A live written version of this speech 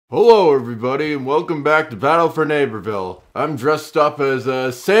Hello everybody and welcome back to Battle for Neighborville. I'm dressed up as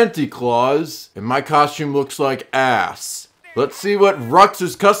Santa Claus and my costume looks like ass. Let's see what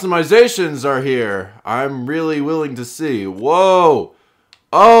Rux's customizations are here. I'm really willing to see. Whoa!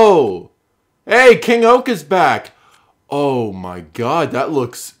 Oh! Hey, King Oak is back! Oh my god, that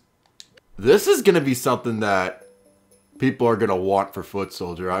looks... This is gonna be something that people are gonna want for Foot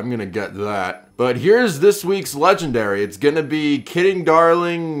Soldier. I'm gonna get that. But here's this week's legendary. It's gonna be Kidding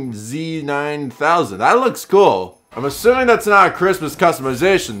Darling Z9000. That looks cool. I'm assuming that's not a Christmas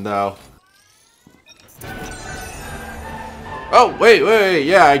customization though. Oh, wait.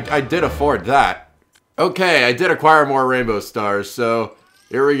 Yeah, I did afford that. Okay, I did acquire more rainbow stars, so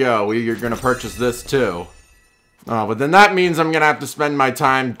here we go. We're gonna purchase this too. Oh, but then that means I'm gonna have to spend my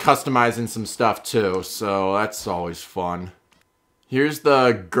time customizing some stuff too, so that's always fun. Here's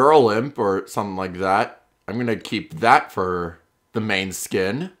the girl imp, or something like that. I'm gonna keep that for the main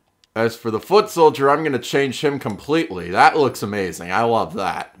skin. As for the Foot Soldier, I'm gonna change him completely. That looks amazing. I love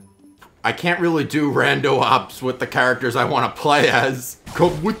that. I can't really do rando ops with the characters I want to play as.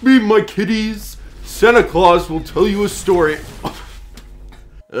 Come with me, my kitties. Santa Claus will tell you a story.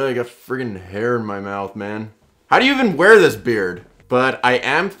 I got friggin' hair in my mouth, man. How do you even wear this beard? But I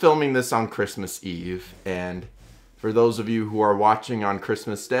am filming this on Christmas Eve, and for those of you who are watching on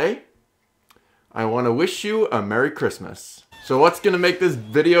Christmas Day, I want to wish you a Merry Christmas. So what's gonna make this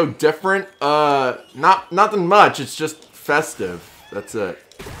video different? Nothing much, it's just festive. That's it.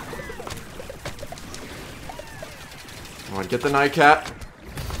 Come on, get the nightcap.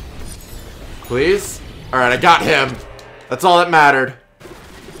 Please? Alright, I got him. That's all that mattered.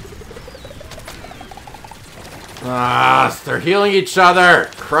 Ah, they're healing each other!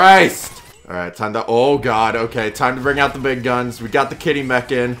 Christ! Alright, time to... Oh, God. Okay, time to bring out the big guns. We got the kitty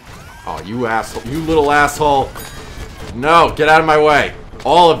mech in. Oh, you asshole. You little asshole. No, get out of my way.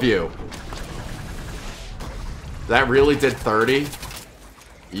 All of you. That really did 30? Are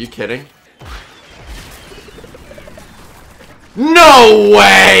you kidding? No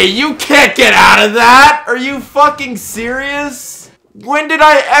way! You can't get out of that! Are you fucking serious? When did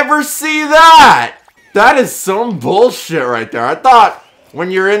I ever see that? That is some bullshit right there. I thought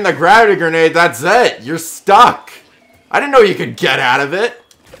when you're in the gravity grenade, that's it. You're stuck. I didn't know you could get out of it.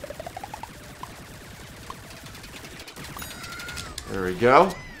 There we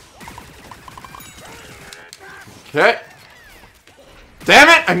go. Okay. Damn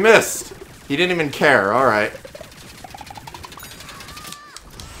it! I missed. He didn't even care. Alright.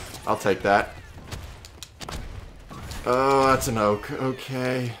 I'll take that. Oh, that's an oak.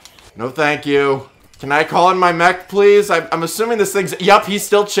 Okay. No thank you. Can I call in my mech, please? I'm assuming this thing's... Yup, he's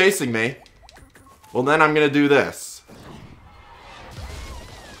still chasing me. Well, then I'm gonna do this.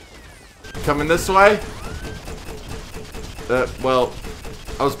 Coming this way? Well,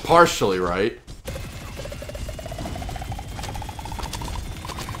 I was partially right.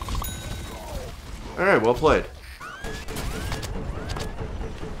 Alright, well played.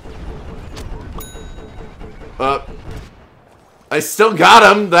 I still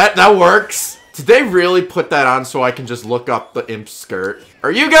got him. That works. Did they really put that on so I can just look up the imp skirt?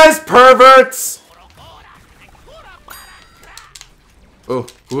 Are you guys perverts? Oh,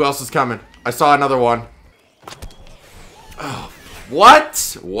 who else is coming? I saw another one. Oh,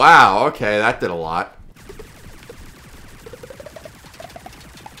 what? Wow, okay, that did a lot.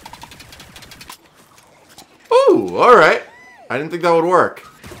 Ooh, alright. I didn't think that would work.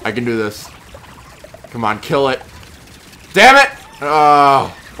 I can do this. Come on, kill it. Damn it!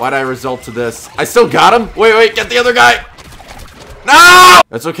 Oh. Why'd I result to this? I still got him? Wait, get the other guy! No!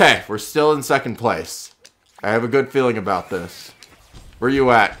 That's okay. We're still in second place. I have a good feeling about this. Where you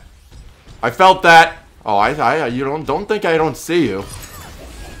at? I felt that. Oh, you don't think I don't see you.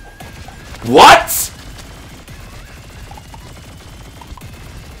 What?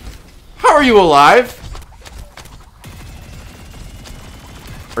 How are you alive?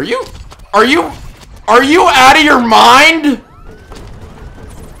 Are you out of your mind?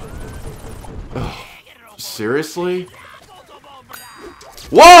 Seriously?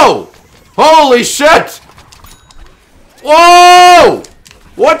 Whoa! Holy shit! Whoa!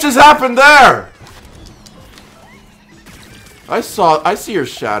 What just happened there? I see your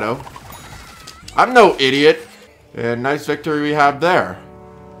shadow. I'm no idiot. And nice victory we have there.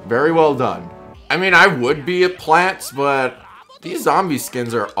 Very well done. I mean, I would be at plants, but these zombie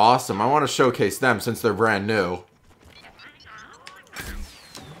skins are awesome. I want to showcase them since they're brand new.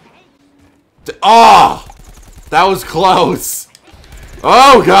 Oh! That was close.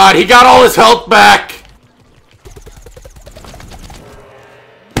 Oh god, he got all his health back.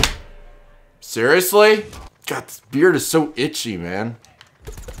 Seriously? God, this beard is so itchy, man.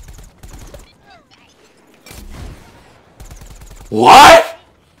 What?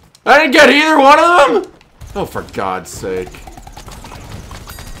 I didn't get either one of them? Oh, for God's sake.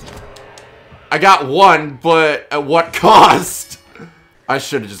 I got one, but at what cost? I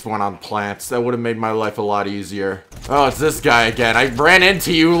should have just went on plants. That would have made my life a lot easier. Oh, it's this guy again. I ran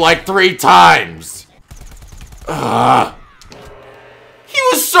into you like 3 times. Ugh. He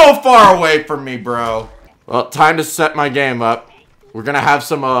was so far away from me, bro. Well, time to set my game up. We're gonna have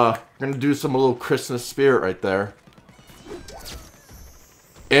some, gonna do some little Christmas spirit right there.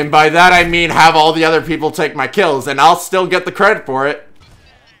 And by that I mean have all the other people take my kills, and I'll still get the credit for it.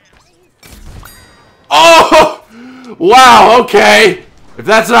 Oh! Wow, okay. If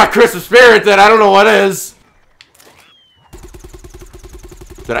that's not Christmas spirit, then I don't know what is.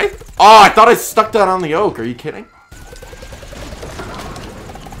 Did I? Oh, I thought I stuck that on the oak. Are you kidding?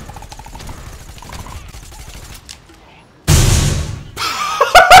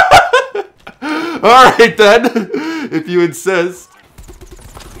 Alright then, if you insist.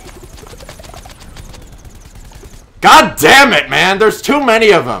 God damn it, man! There's too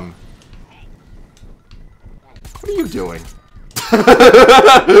many of them! What are you doing?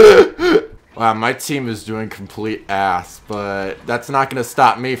 Wow, my team is doing complete ass, but that's not gonna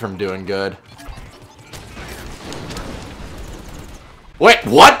stop me from doing good. Wait,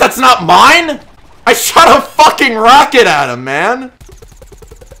 what? That's not mine? I shot a fucking rocket at him, man!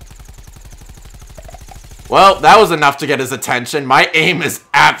 Well, that was enough to get his attention. My aim is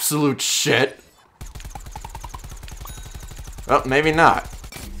absolute shit. Well, maybe not.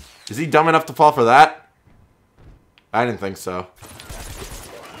 Is he dumb enough to fall for that? I didn't think so.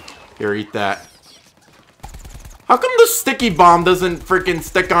 Here, eat that. How come the sticky bomb doesn't freaking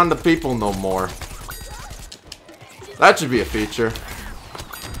stick on the people no more? That should be a feature.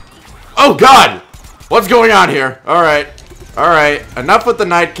 Oh, God! What's going on here? Alright. Alright. Enough with the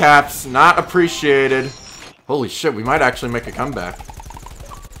nightcaps. Not appreciated. Holy shit, we might actually make a comeback.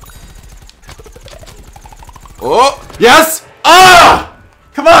 Oh! Yes! Ah!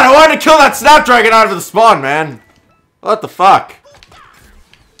 Come on, I wanted to kill that snapdragon out of the spawn, man. What the fuck?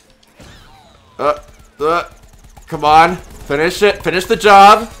 Come on. Finish it. Finish the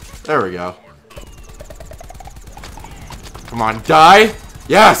job. There we go. Come on, die.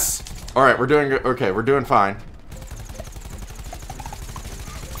 Yes! Alright, we're doing good. Okay, we're doing fine.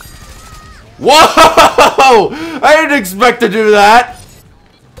 Whoa! I didn't expect to do that.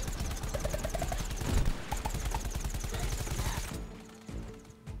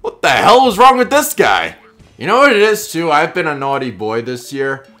 What the hell was wrong with this guy? You know what it is, too? I've been a naughty boy this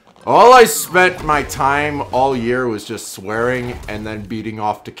year. All I spent my time all year was just swearing and then beating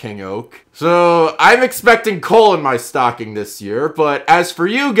off to King Oak. So, I'm expecting coal in my stocking this year. But as for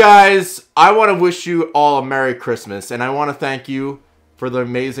you guys, I want to wish you all a Merry Christmas. And I want to thank you for the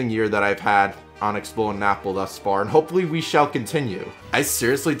amazing year that I've had on Xplodin Apple thus far. And hopefully we shall continue. I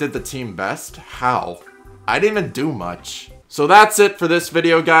seriously did the team best? How? I didn't even do much. So that's it for this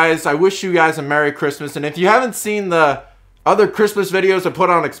video, guys. I wish you guys a Merry Christmas. And if you haven't seen the other Christmas videos I put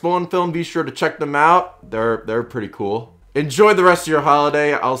on Xplodin Film, be sure to check them out. They're pretty cool. Enjoy the rest of your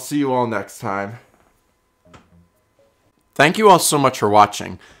holiday. I'll see you all next time. Thank you all so much for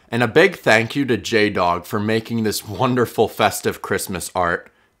watching. And a big thank you to J-Dog for making this wonderful festive Christmas art.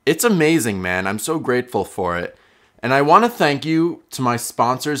 It's amazing, man. I'm so grateful for it. And I want to thank you to my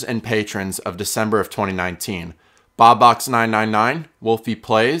sponsors and patrons of December of 2019. Bobbox999, Wolfie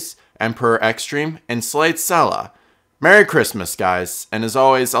Plays, Emperor Extreme, and Slade Sella. Merry Christmas, guys. And as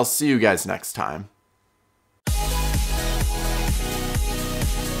always, I'll see you guys next time.